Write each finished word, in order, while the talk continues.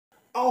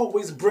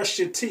Always brush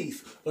your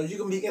teeth, or you're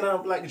gonna be ending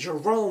up like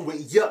Jerome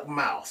with yuck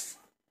mouth.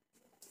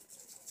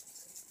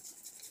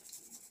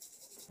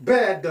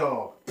 Bad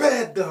dog,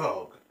 bad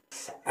dog.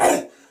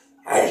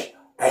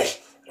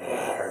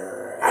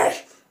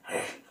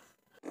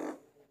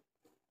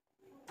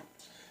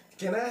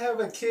 Can I have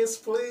a kiss,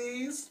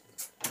 please?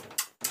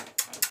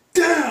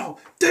 Down,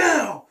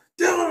 down,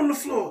 down on the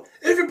floor.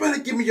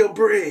 Everybody give me your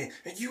bread,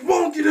 and you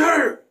won't get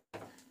hurt.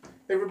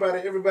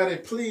 Everybody,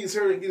 please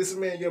hurry and get this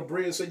man your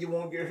bread so you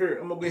won't get hurt.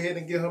 I'm gonna go ahead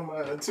and give him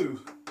mine too.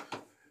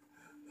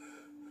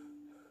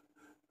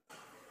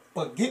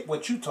 But get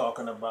what you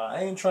talking about.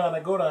 I ain't trying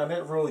to go down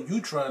that road you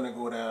trying to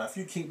go down. If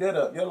you keep that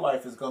up, your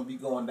life is gonna be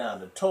going down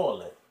the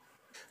toilet.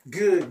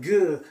 Good,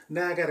 good.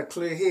 Now I got a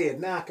clear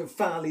head. Now I can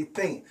finally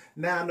think.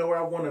 Now I know where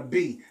I want to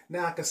be.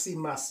 Now I can see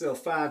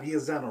myself 5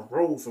 years down the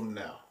road from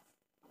now.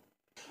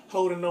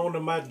 Holding on to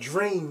my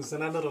dreams,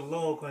 and I know the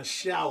Lord gonna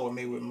shower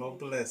me with more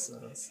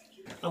blessings.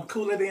 I'm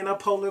cooler than a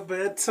polar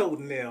bear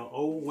toenail.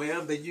 Oh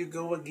well, there you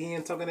go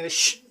again, talking that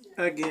shh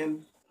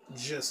again.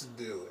 Just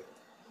do it.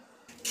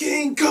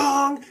 King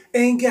Kong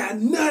ain't got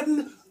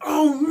nothing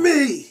on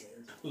me.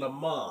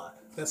 Lamon,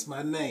 that's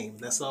my name.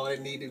 That's all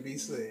that need to be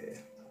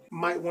said.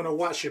 Might want to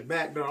watch your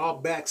back. There are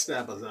all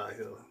backstabbers out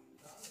here.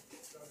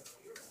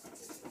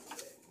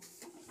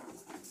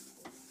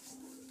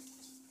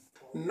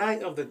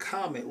 Night of the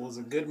Comet was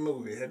a good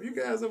movie. Have you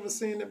guys ever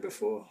seen it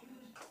before?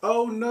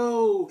 Oh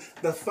no,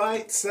 the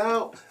fight's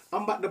out.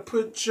 I'm about to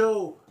put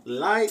your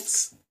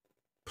lights.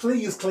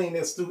 Please clean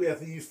that stew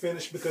after you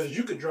finish because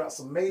you could drop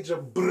some major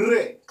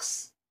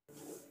bricks.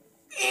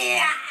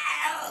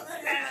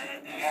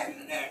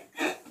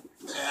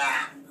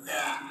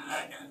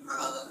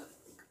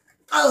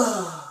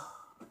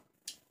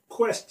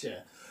 Question.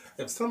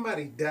 If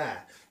somebody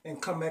die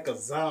and come back a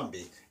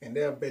zombie and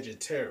they're a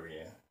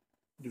vegetarian,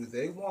 do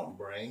they want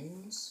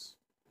brains?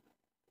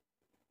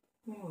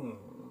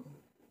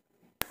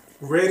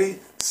 Ready,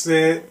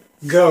 set,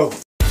 go.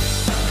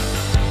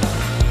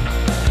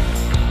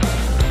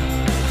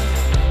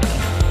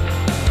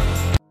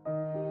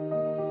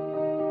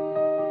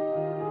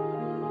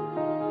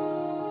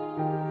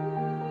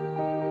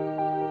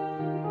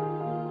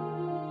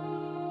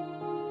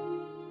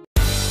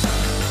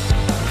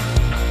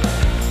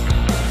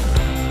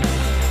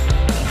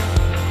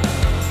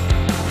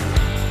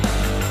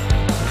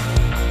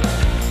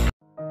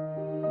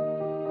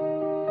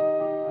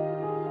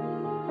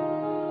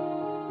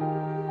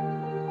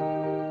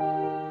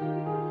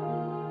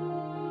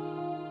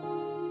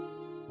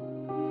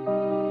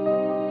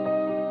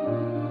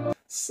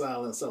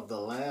 Silence of the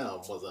Lamb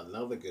was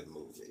another good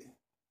movie.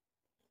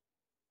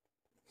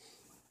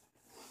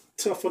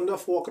 Tough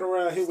enough walking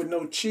around here with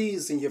no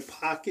cheese in your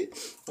pocket.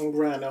 I'm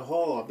grinding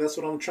hard. That's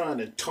what I'm trying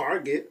to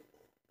target.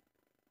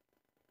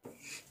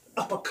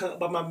 Uppercut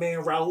by my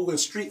man Raul in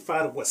Street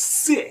Fighter was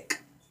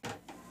sick.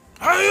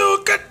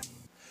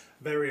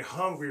 Very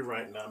hungry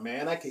right now,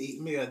 man. I could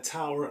eat me a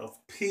tower of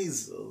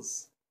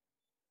pizzas.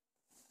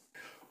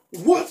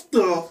 What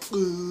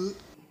the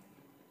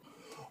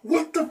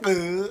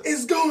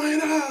is going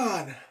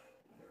on?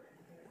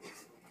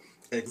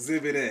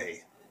 Exhibit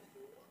A.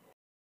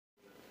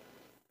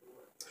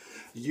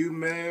 You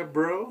mad,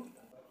 bro?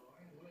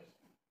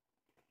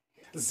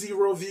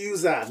 0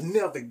 views I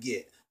never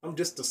get. I'm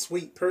just a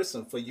sweet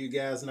person for you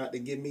guys not to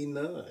give me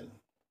none.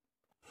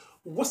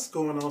 What's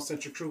going on,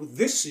 Central Crew?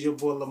 This is your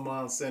boy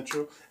Lamon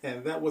Central,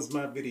 and that was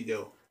my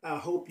video. I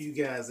hope you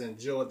guys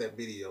enjoyed that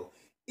video.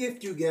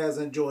 If you guys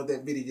enjoyed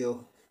that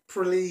video,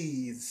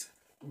 please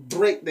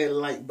break that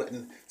like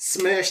button.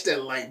 Smash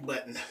that like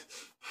button.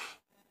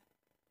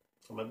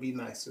 I'm gonna be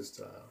nice this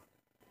time.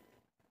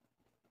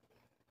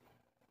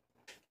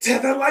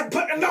 Tell that like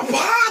button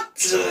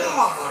apart!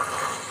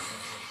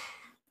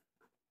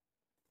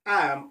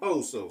 I am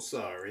oh so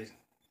sorry.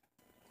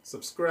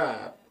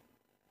 Subscribe.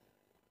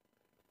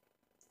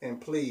 And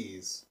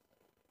please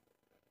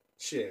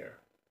share.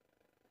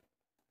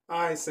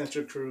 Alright,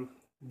 Central Crew.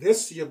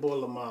 This is your boy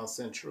Lamon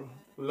Central.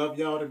 Love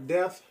y'all to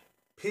death.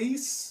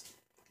 Peace.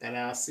 And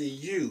I'll see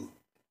you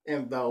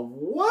in the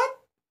what?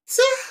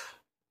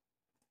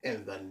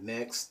 In the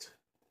next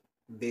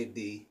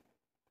video.